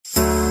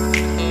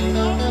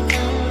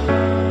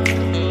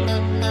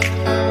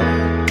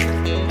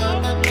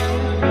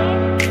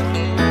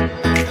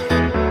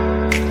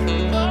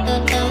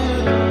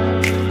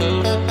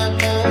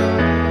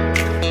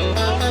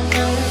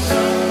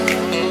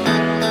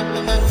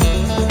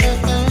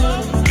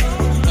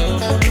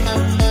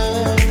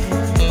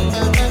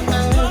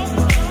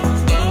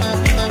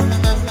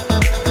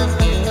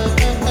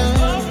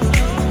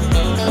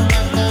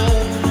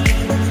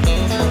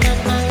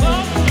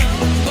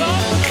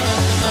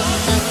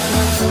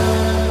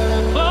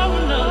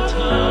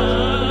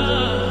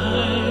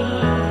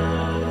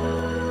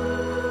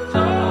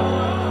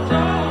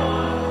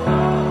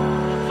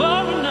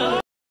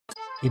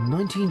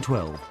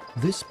1912,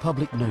 this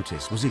public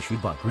notice was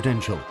issued by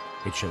Prudential.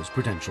 It shows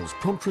Prudential's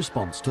prompt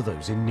response to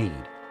those in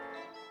need.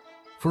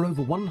 For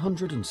over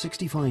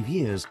 165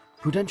 years,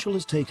 Prudential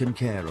has taken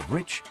care of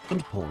rich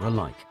and poor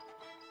alike.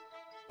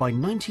 By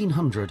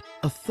 1900,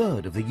 a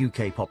third of the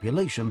UK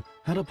population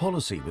had a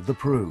policy with the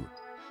Pru.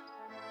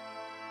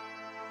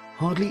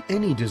 Hardly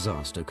any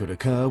disaster could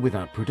occur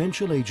without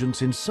Prudential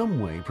agents in some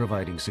way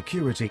providing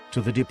security to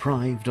the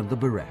deprived and the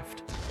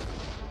bereft.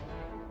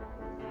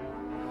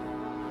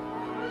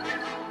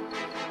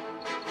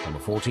 On the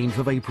 14th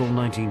of April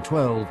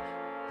 1912,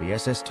 the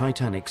SS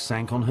Titanic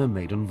sank on her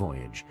maiden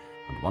voyage,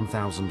 and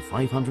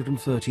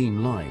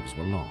 1,513 lives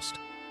were lost.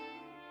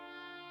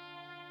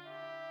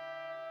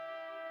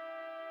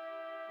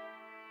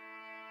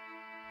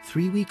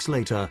 Three weeks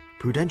later,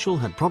 Prudential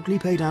had promptly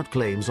paid out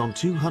claims on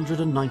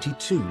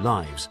 292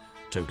 lives,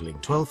 totaling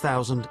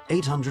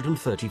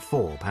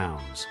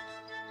 £12,834.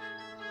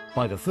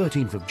 By the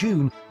 13th of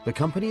June, the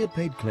company had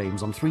paid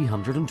claims on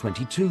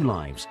 322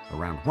 lives,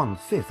 around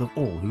 1/5 of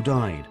all who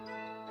died.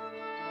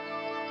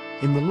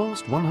 In the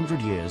last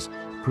 100 years,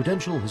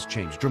 Prudential has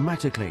changed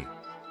dramatically,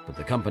 but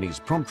the company's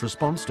prompt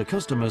response to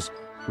customers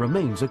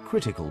remains a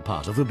critical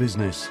part of the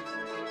business.